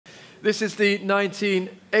This is the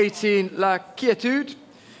 1918 La Quiétude,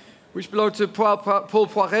 which belonged to Paul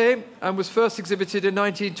Poiret and was first exhibited in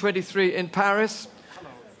 1923 in Paris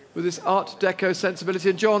with this Art Deco sensibility.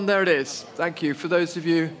 And John, there it is. Thank you. For those of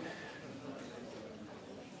you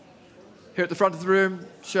here at the front of the room,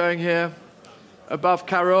 showing here above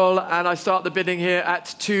Carole, and I start the bidding here at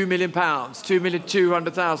 £2 million, 2,200,000,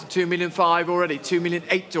 2,005,000 already,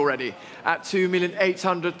 2,008,000 already, at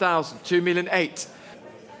 2,800,000, 2,008,000.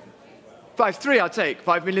 5.3 I'll take,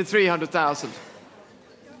 5,300,000.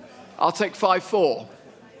 I'll take 5.4.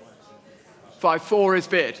 5.4 is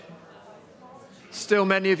bid. Still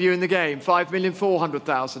many of you in the game.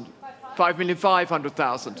 5,400,000.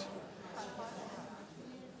 5,500,000.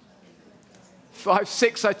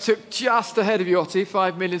 5.6 I took just ahead of you, Otti.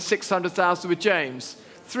 5,600,000 with James.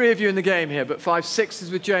 3 of you in the game here, but 5.6 is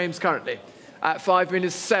with James currently. At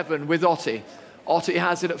 5,007,000 with Otti. Otti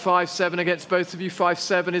has it at 5.7 against both of you.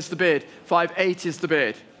 5.7 is the bid. 5.8 is the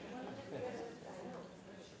bid.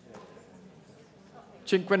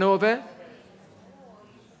 5.9.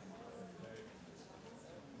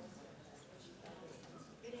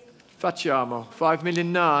 Facciamo.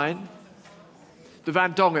 5,009,000. The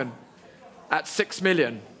Van Dongen at 6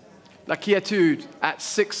 million. La Quiétude at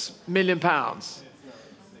 £6 million. Jutta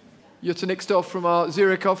Nixdorf from our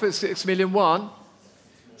Zurich office, 6,001,000.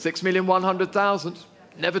 6,100,000.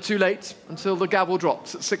 Never too late until the gavel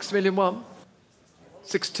drops at 6,001,000.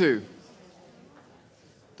 6.2.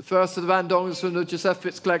 The first of the Van Dongens from the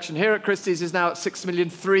Josefowitz collection here at Christie's is now at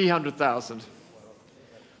 6,300,000.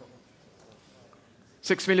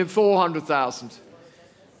 6,400,000.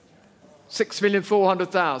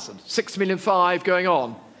 6,400,000. 6,500,000 going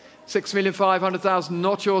on. 6,500,000,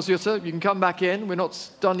 not yours, Jutta. You can come back in. We're not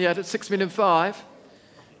done yet at 6,500,000.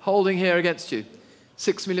 Holding here against you.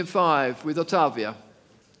 6,500,000 with Ottavia.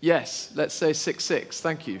 Yes, let's say 6.6.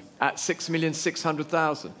 Thank you. At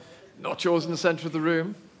 6,600,000. Not yours in the center of the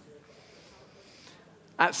room.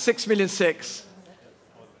 At 6,600,000.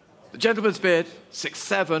 The gentleman's bid,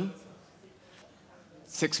 6.7.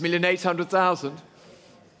 6,800,000.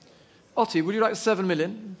 Otti, would you like 7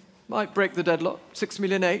 million? Might break the deadlock.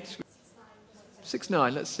 6,800,000.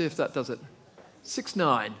 6.9. Let's see if that does it.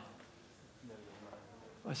 6.9.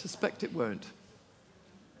 I suspect it won't.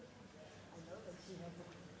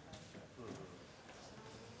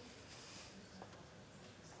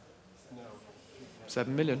 £7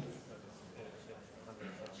 million.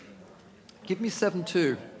 Give me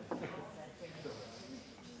 7.2.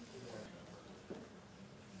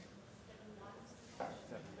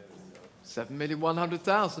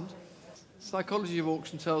 £7,100,000. Psychology of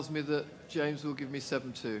auction tells me that James will give me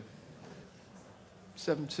 7.2.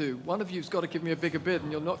 7.2. One of you's got to give me a bigger bid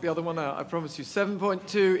and you'll knock the other one out, I promise you.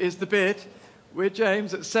 7.2 is the bid. We're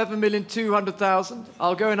James at 7,200,000.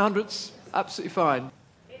 I'll go in hundreds. Absolutely fine.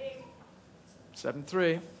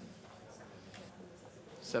 7.3.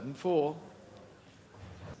 7.4.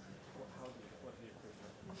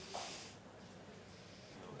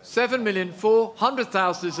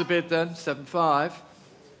 7,400,000 is the bid then. 7.5.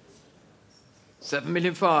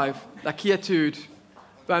 7,500,000. La Quiétude.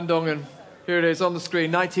 Van Dongen. Here it is on the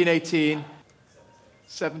screen. 1918.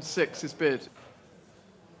 7.6 is bid.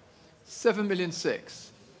 7,600,000.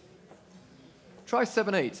 Try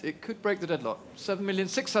 7.8. It could break the deadlock.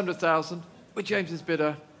 7,600,000 with James's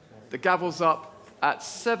bidder. The gavel's up at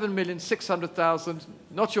 7,600,000.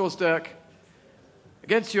 Not yours, Dirk.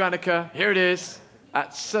 Against you, Annika. Here it is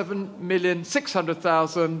at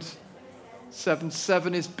 7,600,000.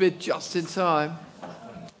 7.7 is bid just in time.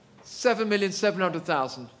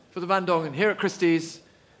 7,700,000 for the Van Dongen here at Christie's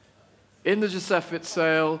in the Josefowitz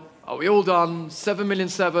sale. Are we all done?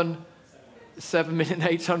 7,700,000.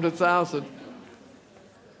 7,800,000.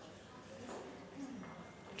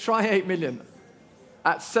 Try 8 million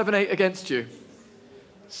at 7.8 against you.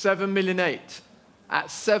 7,008,000 at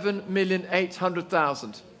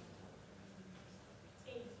 7,800,000.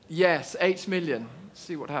 Yes, 8 million. Let's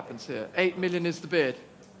see what happens here. 8 million is the bid.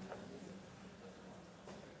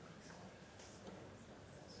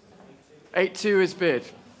 8.2 is bid.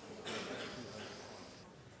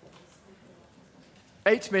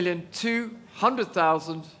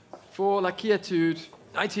 8,200,000 for La Quiétude,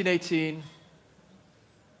 1918.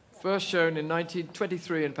 First shown in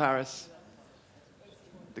 1923 in Paris.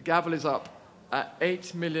 The gavel is up at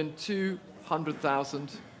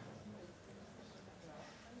 8,200,000.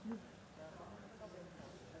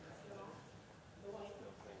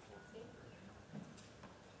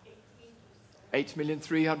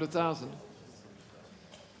 $8,300,000.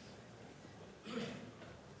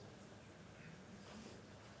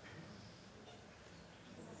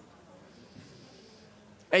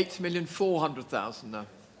 8,400,000 now.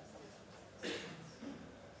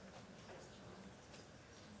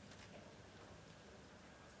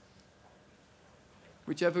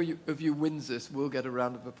 Whichever of you wins this will get a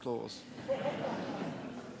round of applause.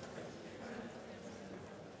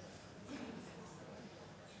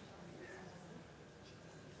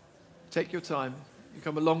 Take your time. You've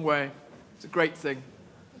come a long way. It's a great thing.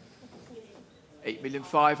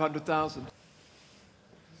 8,500,000.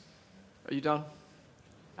 Are you done?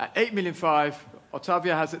 At 8,500,000,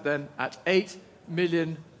 Ottavia has it then at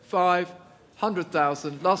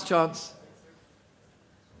 8,500,000. Last chance.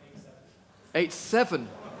 8,700,000.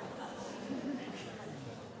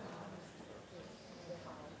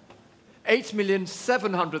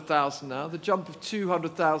 8,700,000 now. The jump of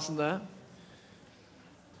 200,000 there.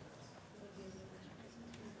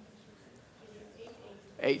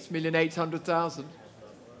 8,800,000.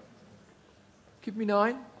 Give me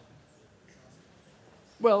 9.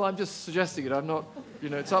 Well, I'm just suggesting it. I'm not,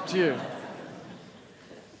 it's up to you.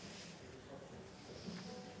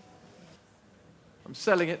 I'm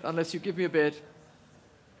selling it unless you give me a bid.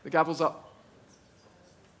 The gavel's up.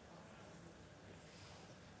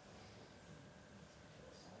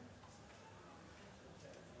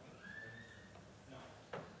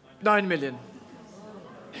 9 million.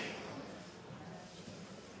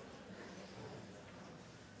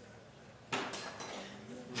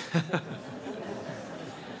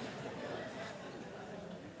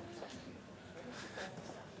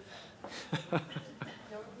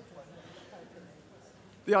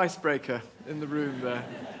 The icebreaker in the room there.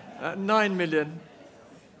 9 million.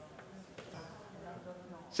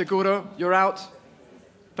 Seguro, you're out.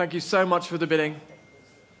 Thank you so much for the bidding.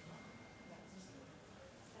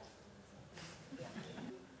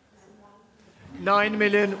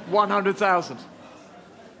 $9,100,000.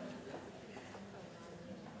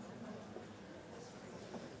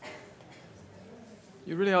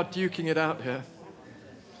 You really are duking it out here.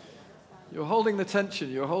 You're holding the tension,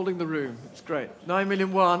 you're holding the room. It's great.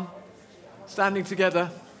 9,000,001, standing together.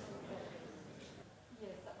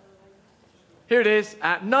 Here it is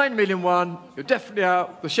at 9,000,001. You're definitely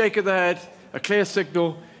out. The shake of the head, a clear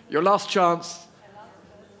signal. Your last chance.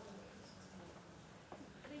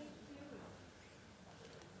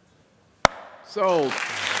 Sold.